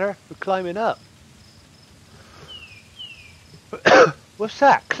a ladder. We're climbing up. What's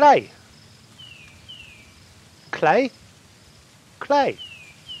that? Clay? Clay? Clay?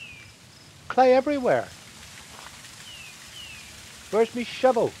 Clay everywhere. Where's me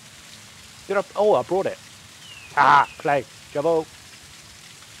shovel? Oh, I brought it. Ah, clay. Shovel.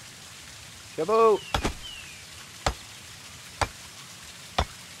 Shovel.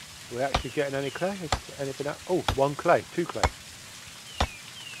 Are we actually getting any clay? Is anything else? Oh, 1 clay, 2 clay.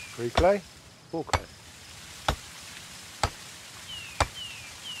 3 clay, 4 clay.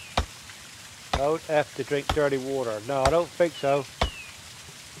 Don't have to drink dirty water. No, I don't think so.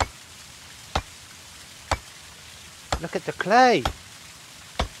 Look at the clay.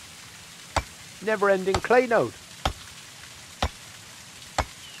 Never-ending clay node.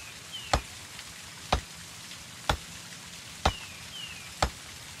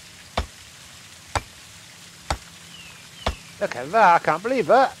 Look at that, I can't believe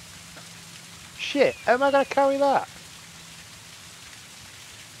that. Shit, how am I going to carry that?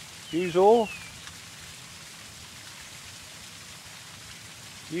 Use all.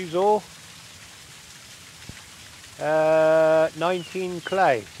 Use all. 19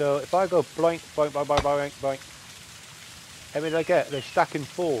 clay. So if I go blank, blank, blank, blank, blank, blank. How many did I get? They stack in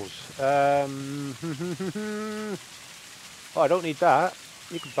 4s. Oh, I don't need that.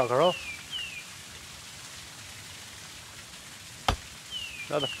 You can bugger off.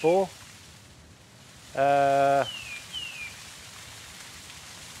 Another 4.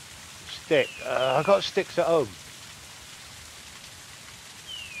 Stick. I got sticks at home.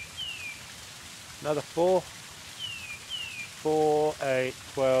 Another 4. 4, 8,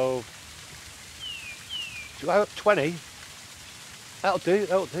 12. Do I have 20? That'll do,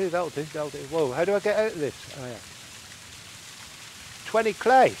 that'll do, that'll do, that'll do. Whoa, how do I get out of this? Oh yeah. 20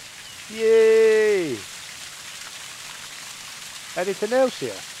 clay. Yay! Anything else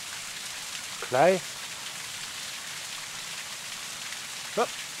here? Clay. Up.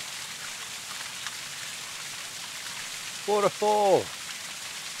 Waterfall.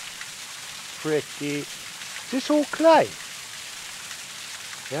 Pretty. Is this all clay?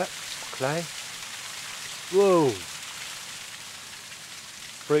 Yep, clay. Whoa.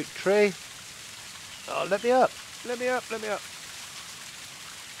 Fruit tree. Oh, let me up. Let me up, let me up.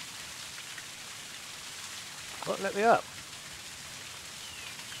 What, let me up?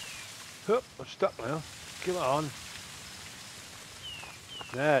 Oh, I'm stuck now. Come on.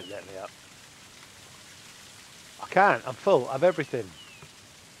 There, let me up. I can't, I'm full of everything.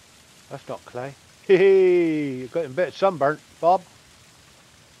 That's not clay. Hee, you're getting a bit of sunburnt, Bob.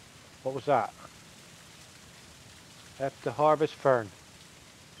 What was that? Have to harvest fern.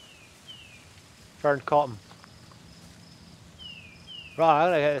 Fern cotton. Right, I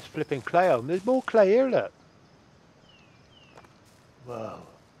gotta get this flipping clay home. There's more clay here, look. Whoa.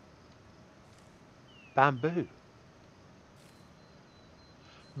 Bamboo.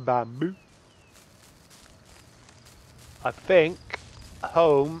 Bamboo. I think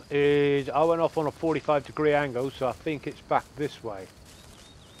home is... I went off on a 45-degree angle, so I think it's back this way.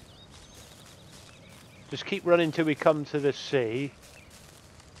 Just keep running till we come to the sea.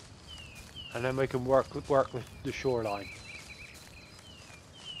 And then we can work with the shoreline.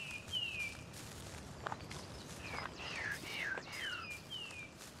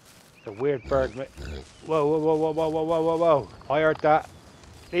 The weird bird. Whoa, whoa, whoa, whoa, whoa, whoa, whoa, whoa, whoa. I heard that.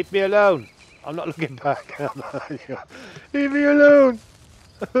 Leave me alone. I'm not looking back. Leave me alone.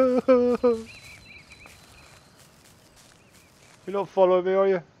 You're not following me, are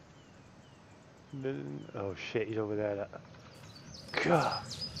you? Oh shit, he's over there. God.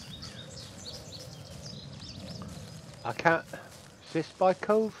 I can't... Is this by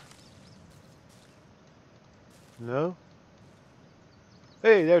Cove? No?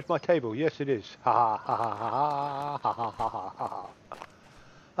 Hey, there's my table. Yes, it is. Ha ha ha ha ha ha ha ha ha.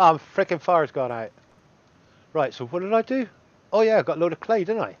 Ah, frickin' fire's gone out. Right, so what did I do? Oh yeah, I got a load of clay,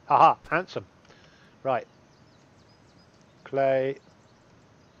 didn't I? Haha, handsome. Right. Clay.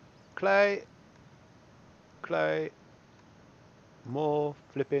 Clay. Clay. More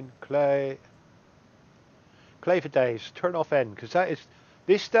flipping clay. Clay for days. Turn off end, because that is...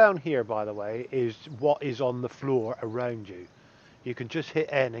 This down here, by the way, is what is on the floor around you. You can just hit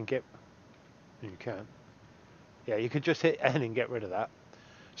N and get... You can. Yeah, you can just hit N and get rid of that.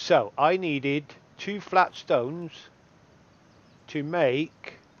 So, I needed 2 flat stones to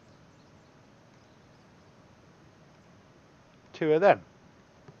make 2 of them.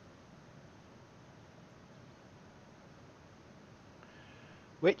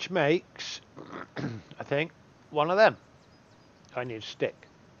 Which makes, I think, 1 of them. I need a stick.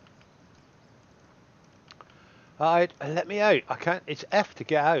 Alright, let me out. I can't, it's F to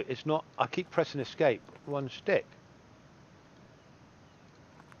get out. It's not, I keep pressing escape. 1 stick.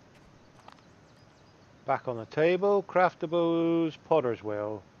 Back on the table. Craftables, potter's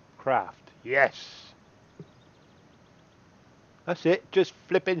wheel, craft. Yes. That's it. Just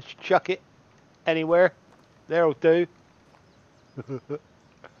flip and chuck it anywhere. There'll do.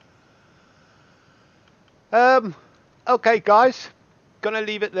 Okay, guys. Gonna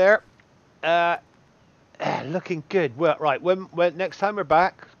leave it there. Looking good. Well, right. When next time we're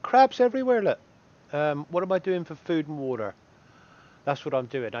back, crabs everywhere. Look. What am I doing for food and water? That's what I'm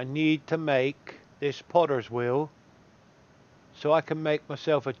doing. I need to make this potter's wheel so I can make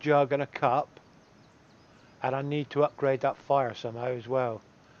myself a jug and a cup, and I need to upgrade that fire somehow as well.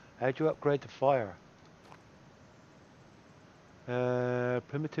 How do you upgrade the fire?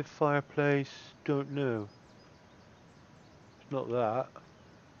 Primitive fireplace, don't know. It's not that.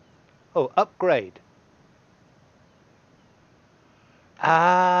 Oh, upgrade.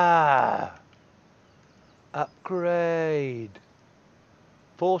 Ah, upgrade.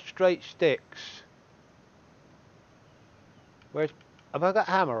 4 straight sticks. Where's... Have I got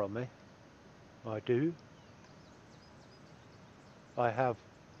hammer on me? I do. I have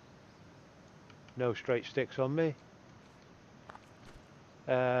no straight sticks on me.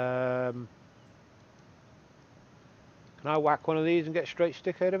 Can I whack one of these and get a straight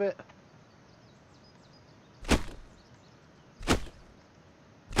stick out of it?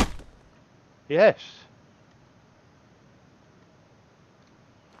 Yes.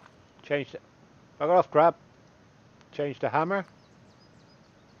 Change it. Bugger off, crab. Change the hammer.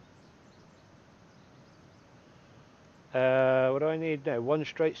 What do I need now? 1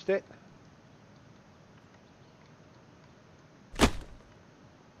 straight stick.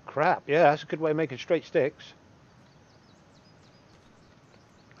 Crap, yeah, that's a good way of making straight sticks.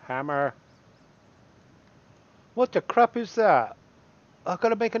 Hammer. What the crap is that? I've got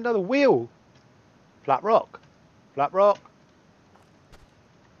to make another wheel. Flat rock. Flat rock.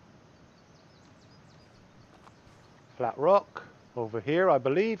 Flat rock. Over here, I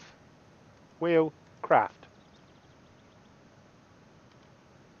believe. Wheel. Craft.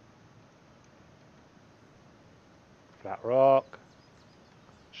 Flat rock.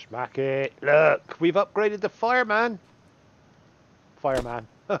 Smack it. Look, we've upgraded the fireman. Fireman.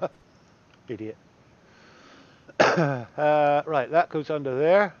 Idiot. Right, that goes under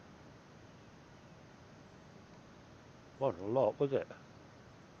there. What a lot, was it?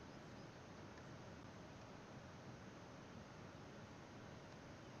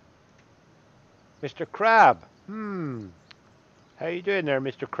 Mr. Crab. How you doing there,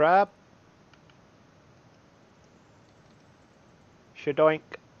 Mr. Crab? Shadoink.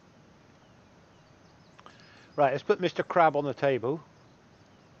 Right, let's put Mr. Crab on the table.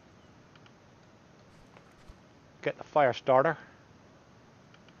 Get the fire starter.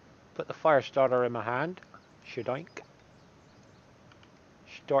 Put the fire starter in my hand. Shadoink.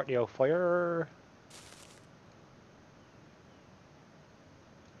 Start the old fire.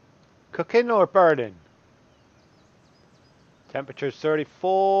 Cooking or burning? Temperature's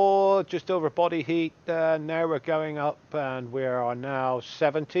 34, just over body heat. Now we're going up and we are now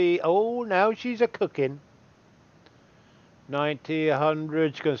 70. Oh, now she's a cooking. 90,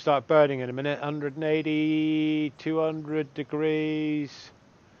 100, she's going to start burning in a minute. 180, 200 degrees.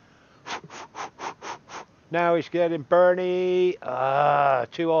 Now it's getting burny. Ah,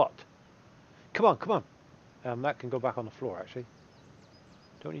 too hot. Come on, come on. That can go back on the floor, actually.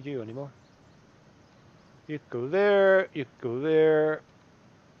 Don't need you anymore. You go there, you go there.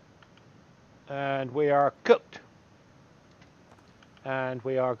 And we are cooked. And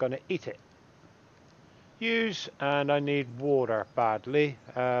we are going to eat it. Use, and I need water badly.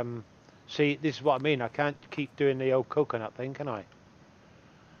 See, this is what I mean. I can't keep doing the old coconut thing, can I?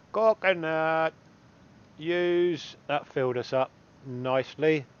 Coconut. Use. That filled us up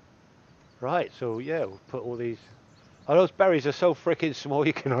nicely. Right, so yeah, we'll put all these... Oh, those berries are so freaking small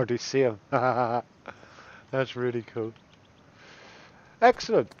you can hardly see them. That's really cool.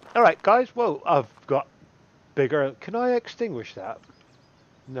 Excellent. Alright, guys. Whoa, I've got bigger... Can I extinguish that?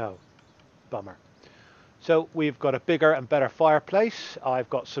 No. Bummer. So we've got a bigger and better fireplace. I've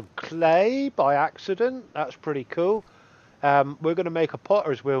got some clay by accident. That's pretty cool. We're going to make a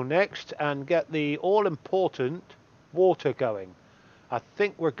potter's wheel next and get the all-important water going. I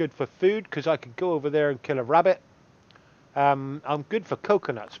think we're good for food because I could go over there and kill a rabbit. I'm good for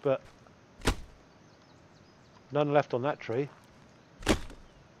coconuts, but none left on that tree.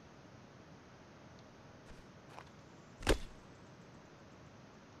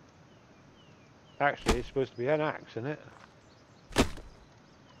 Actually, it's supposed to be an axe, isn't it?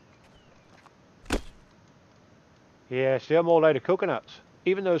 Yeah, see, I'm all out of coconuts.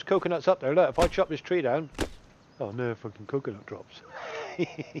 Even those coconuts up there, look, if I chop this tree down... Oh no, fucking coconut drops.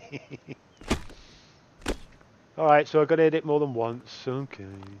 Alright, so I've got to hit it more than once. Okay.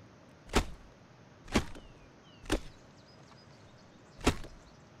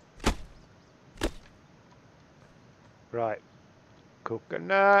 Right.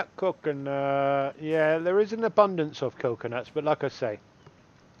 Coconut, coconut. Yeah, there is an abundance of coconuts, but like I say,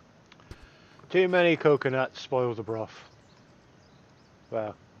 too many coconuts spoil the broth.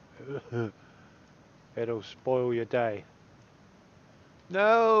 Well, it'll spoil your day.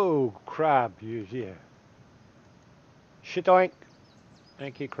 No, crab, yeah. Shadoink.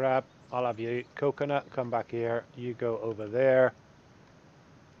 Thank you, crab. I'll have you. Coconut, come back here. You go over there.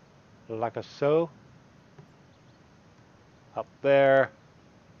 Like so. Up there.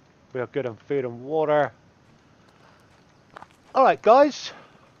 We are good on food and water. Alright, guys.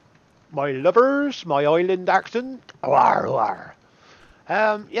 My lovers, my island accent. Awar, awar.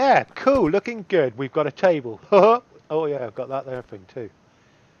 Yeah, cool. Looking good. We've got a table. Oh, yeah, I've got that there thing too.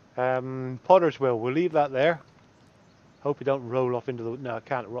 Potter's wheel. We'll leave that there. Hope you don't roll off into the... No, I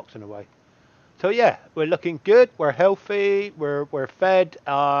can't. The rock's in the way. So, yeah, we're looking good. We're healthy. We're fed.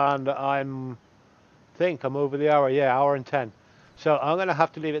 And I think I'm over the hour. Yeah, hour and 10. So, I'm going to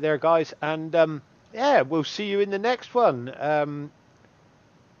have to leave it there, guys. And, yeah, we'll see you in the next one.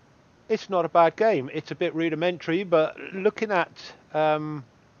 It's not a bad game. It's a bit rudimentary, but looking at the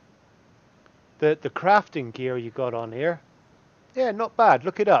crafting gear you got on here, yeah, not bad.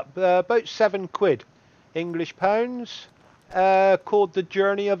 Look it up. About £7 English pounds, called The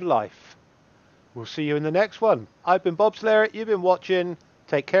Journey of Life. We'll see you in the next one. I've been Ronnieslayer. You've been watching.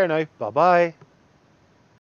 Take care now. Bye bye.